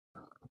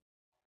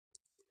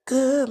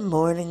Good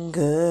morning,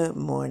 good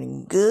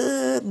morning,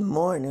 good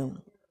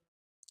morning.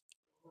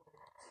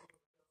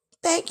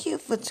 Thank you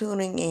for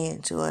tuning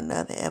in to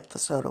another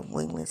episode of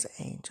Wingless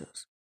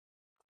Angels.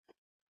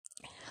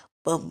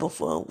 But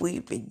before we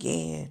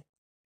begin,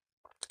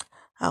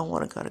 I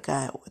want to go to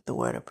God with the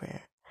word of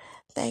prayer.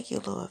 Thank you,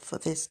 Lord, for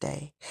this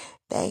day.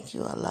 Thank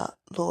you,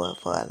 Lord,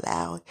 for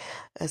allowing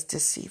us to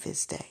see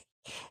this day.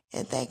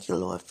 And thank you,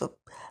 Lord, for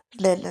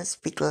letting us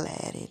be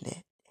glad in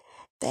it.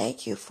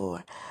 Thank you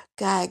for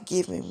God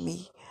giving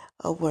me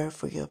a word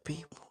for your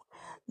people.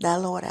 Now,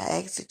 Lord, I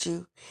ask that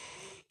you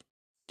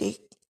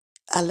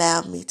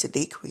allow me to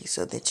decrease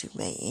so that you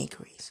may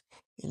increase.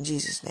 In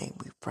Jesus' name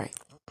we pray.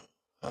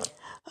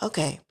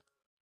 Okay.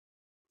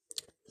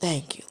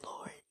 Thank you,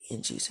 Lord.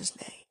 In Jesus'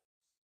 name.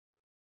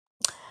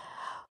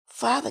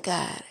 Father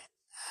God,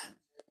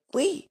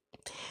 we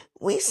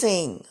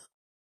sing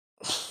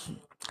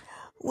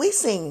we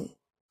sing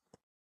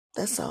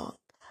the song,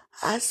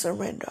 I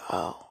Surrender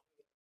All,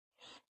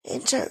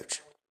 in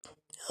church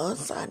on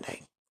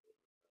Sunday.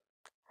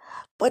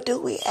 But do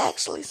we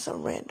actually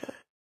surrender?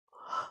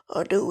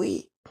 Or do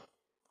we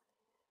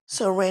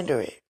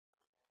surrender it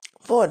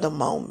for the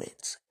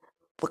moments?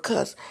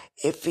 Because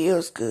it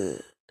feels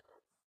good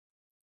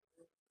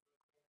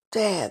to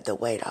have the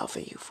weight off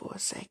of you for a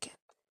second.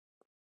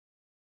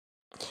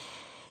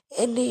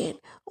 And then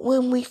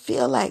when we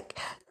feel like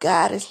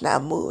God is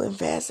not moving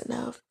fast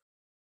enough,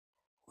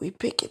 we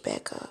pick it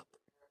back up.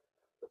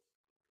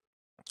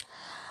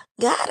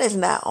 God is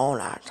not on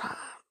our time.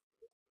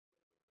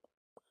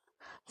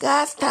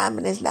 God's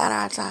timing is not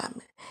our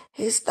timing.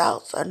 His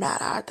thoughts are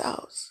not our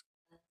thoughts.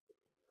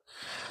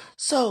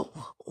 So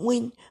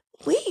when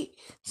we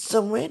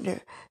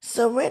surrender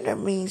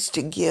means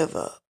to give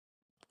up.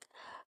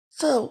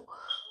 So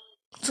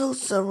to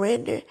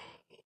surrender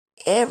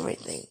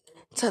everything,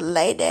 to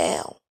lay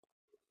down.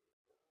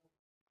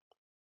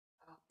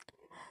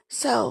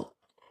 So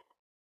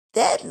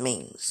that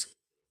means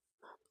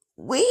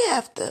we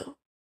have to,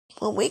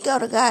 when we go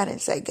to God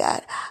and say,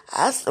 God,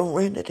 I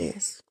surrender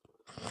this.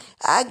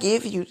 I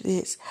give you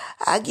this.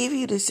 I give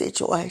you the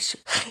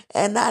situation.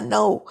 And I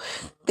know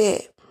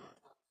that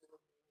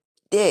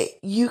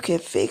you can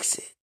fix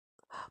it.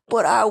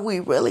 But are we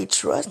really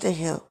trusting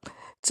him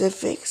to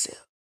fix it?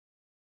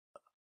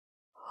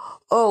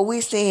 Or are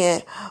we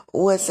saying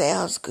what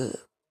sounds good?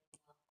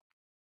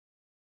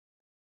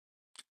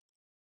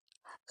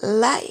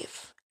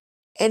 Life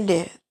and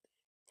death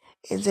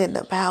is in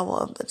the power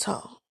of the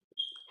tongue.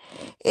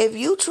 If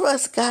you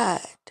trust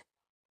God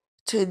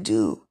to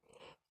do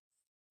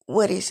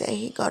what he say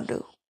he gonna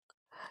do,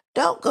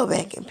 don't go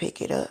back and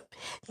pick it up.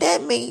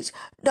 That means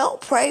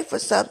don't pray for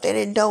something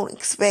and don't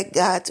expect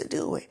God to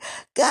do it.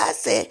 God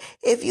said,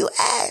 if you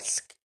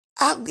ask,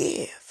 I'll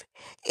give.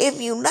 If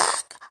you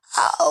knock,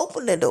 I'll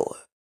open the door.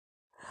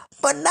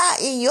 But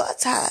not in your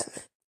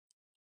timing.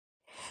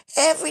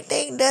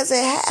 Everything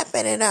doesn't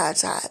happen in our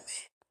timing.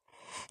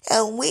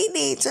 And we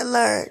need to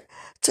learn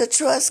to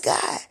trust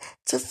God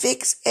to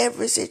fix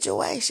every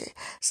situation.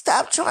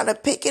 Stop trying to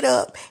pick it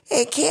up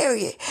and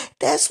carry it.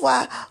 That's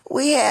why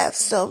we have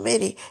so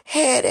many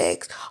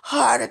headaches,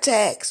 heart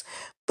attacks,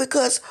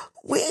 because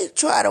we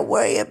try to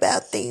worry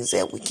about things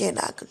that we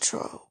cannot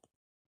control.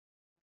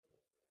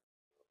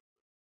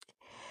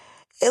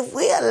 If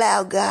we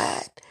allow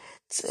God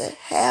to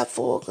have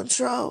full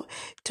control,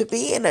 to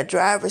be in the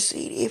driver's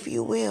seat, if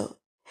you will,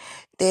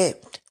 then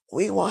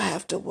we won't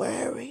have to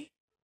worry.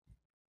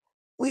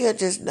 We'll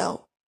just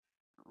know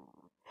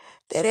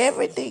that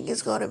everything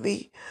is going to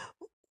be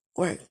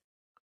work.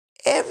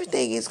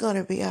 Everything is going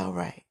to be all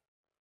right.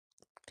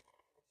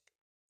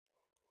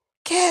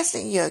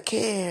 Casting your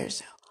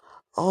cares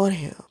on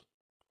him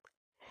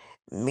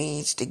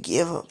means to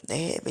give him the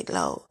heavy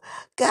load.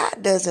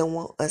 God doesn't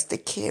want us to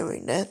carry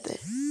nothing.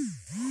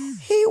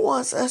 He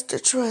wants us to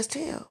trust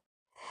him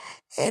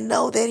and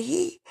know that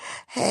he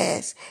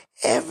has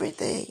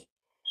everything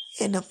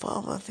in the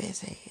palm of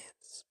his hands.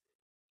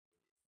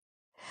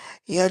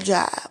 Your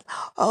job.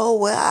 Oh,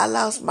 well, I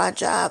lost my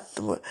job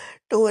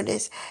during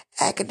this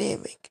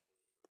pandemic.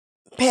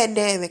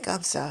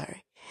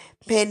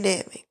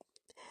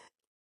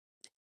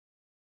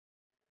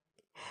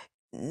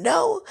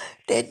 Know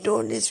that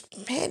during this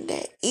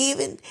pandemic,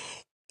 even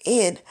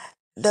in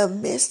the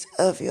midst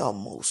of your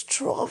most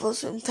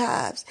troublesome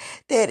times,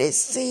 that it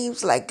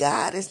seems like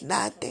God is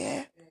not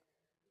there.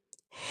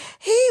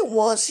 He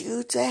wants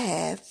you to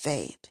have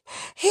faith.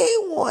 He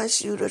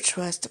wants you to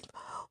trust him.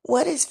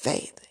 What is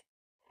faith?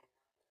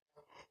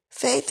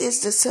 Faith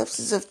is the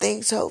substance of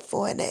things hoped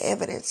for and the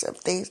evidence of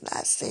things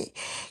not seen.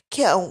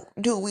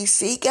 Do we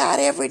see God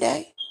every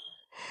day?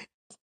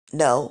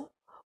 No.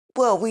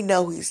 Well, we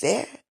know he's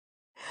there.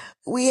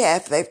 We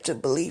have faith to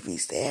believe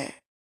he's there.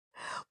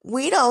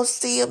 We don't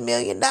see $1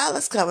 million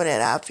coming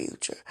in our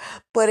future.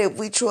 But if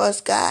we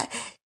trust God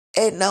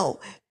and know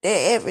that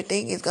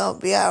everything is going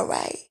to be all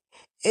right,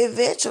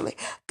 eventually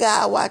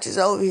God watches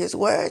over his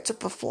word to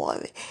perform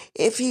it.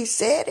 If he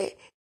said it,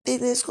 then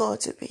it's going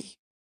to be.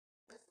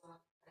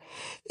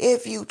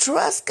 If you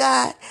trust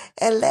God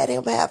and let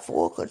him have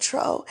full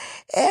control,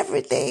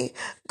 everything,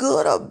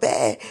 good or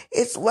bad,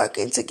 is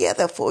working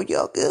together for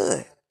your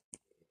good.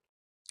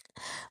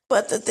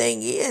 But the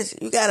thing is,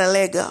 you gotta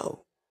let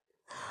go.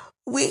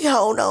 We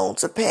hold on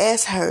to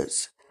past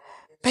hurts,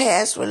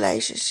 past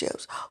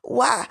relationships.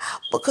 Why?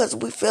 Because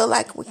we feel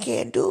like we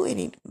can't do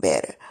any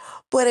better.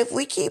 But if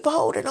we keep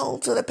holding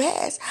on to the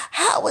past,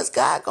 how is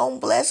God going to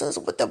bless us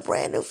with a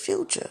brand new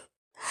future?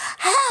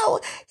 How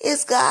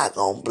is God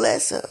going to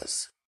bless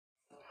us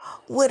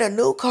with a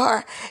new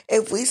car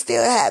if we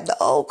still have the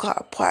old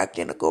car parked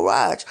in the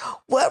garage?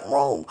 What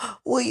room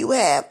will you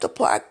have to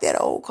park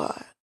that old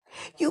car?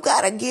 You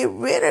got to get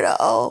rid of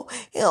the old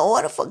in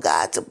order for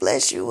God to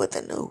bless you with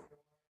a new.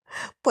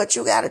 But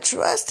you got to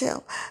trust him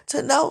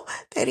to know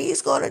that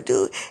he's going to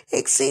do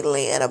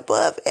exceedingly and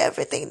above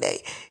everything that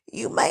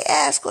you may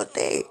ask or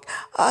think.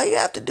 All you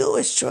have to do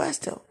is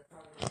trust him.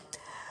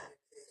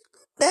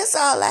 That's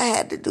all I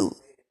had to do.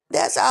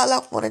 That's all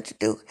I wanted to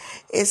do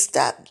is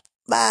stop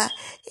by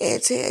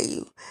and tell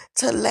you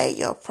to lay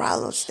your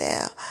problems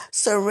down,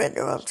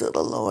 surrender them to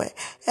the Lord,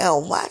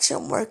 and watch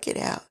him work it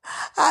out.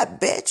 I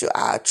bet you,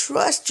 I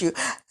trust you.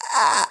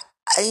 I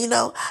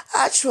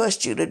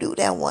trust you to do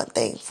that one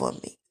thing for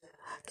me.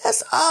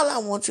 That's all I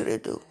want you to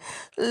do.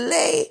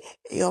 Lay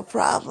your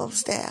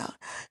problems down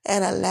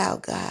and allow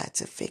God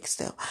to fix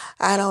them.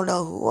 I don't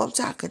know who I'm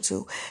talking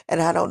to,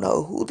 and I don't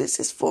know who this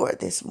is for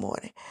this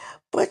morning,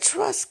 but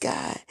trust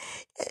God.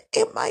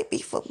 It might be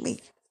for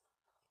me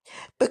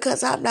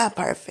because I'm not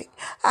perfect.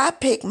 I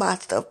pick my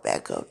stuff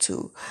back up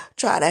too,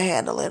 try to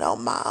handle it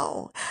on my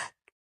own.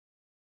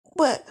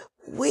 But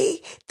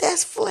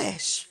that's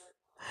flesh.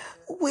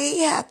 We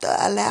have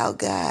to allow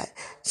God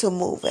to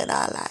move in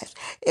our lives.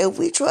 If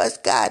we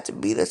trust God to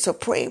be the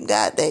supreme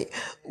God that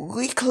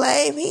we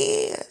claim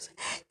he is,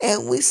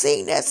 and we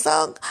sing that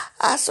song,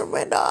 I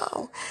surrender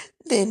all,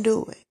 then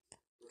do it.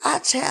 I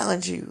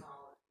challenge you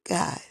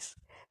guys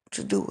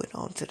to do it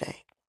on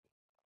today.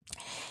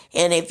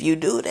 And if you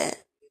do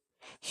that,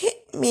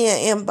 hit me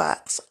an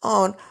inbox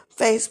on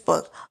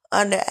Facebook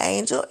under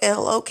Angel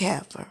L.O.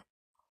 Capper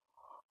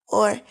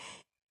or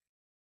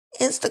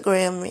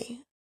Instagram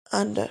me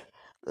under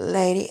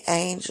Lady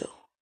Angel.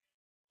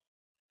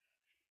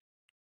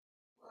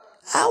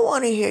 I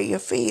want to hear your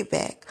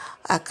feedback.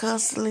 I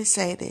constantly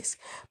say this.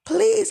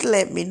 Please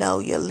let me know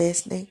you're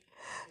listening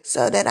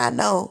so that I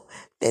know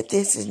that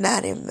this is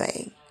not in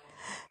vain.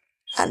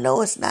 I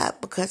know it's not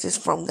because it's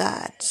from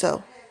God.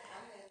 So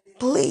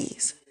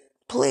please,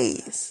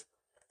 please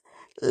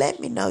let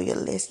me know you're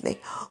listening.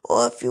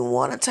 Or if you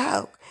want to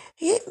talk,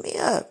 hit me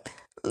up.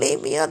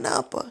 Leave me a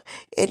number.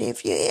 And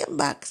if you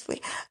inbox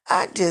me,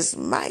 I just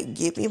might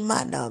give you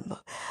my number.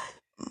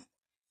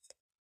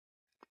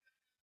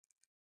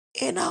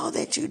 In all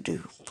that you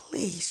do,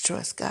 please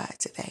trust God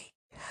today.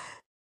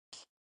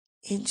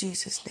 In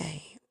Jesus'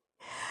 name.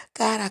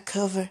 God, I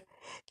cover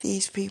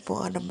these people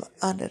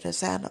under the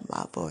sound of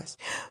my voice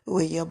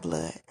with your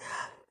blood.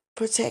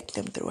 Protect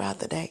them throughout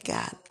the day,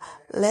 God.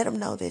 Let them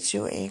know that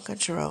you're in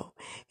control.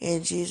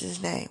 In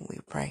Jesus' name we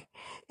pray.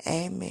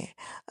 Amen.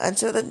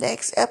 Until the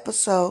next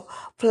episode,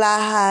 fly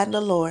high in the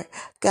Lord.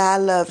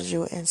 God loves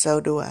you and so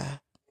do I.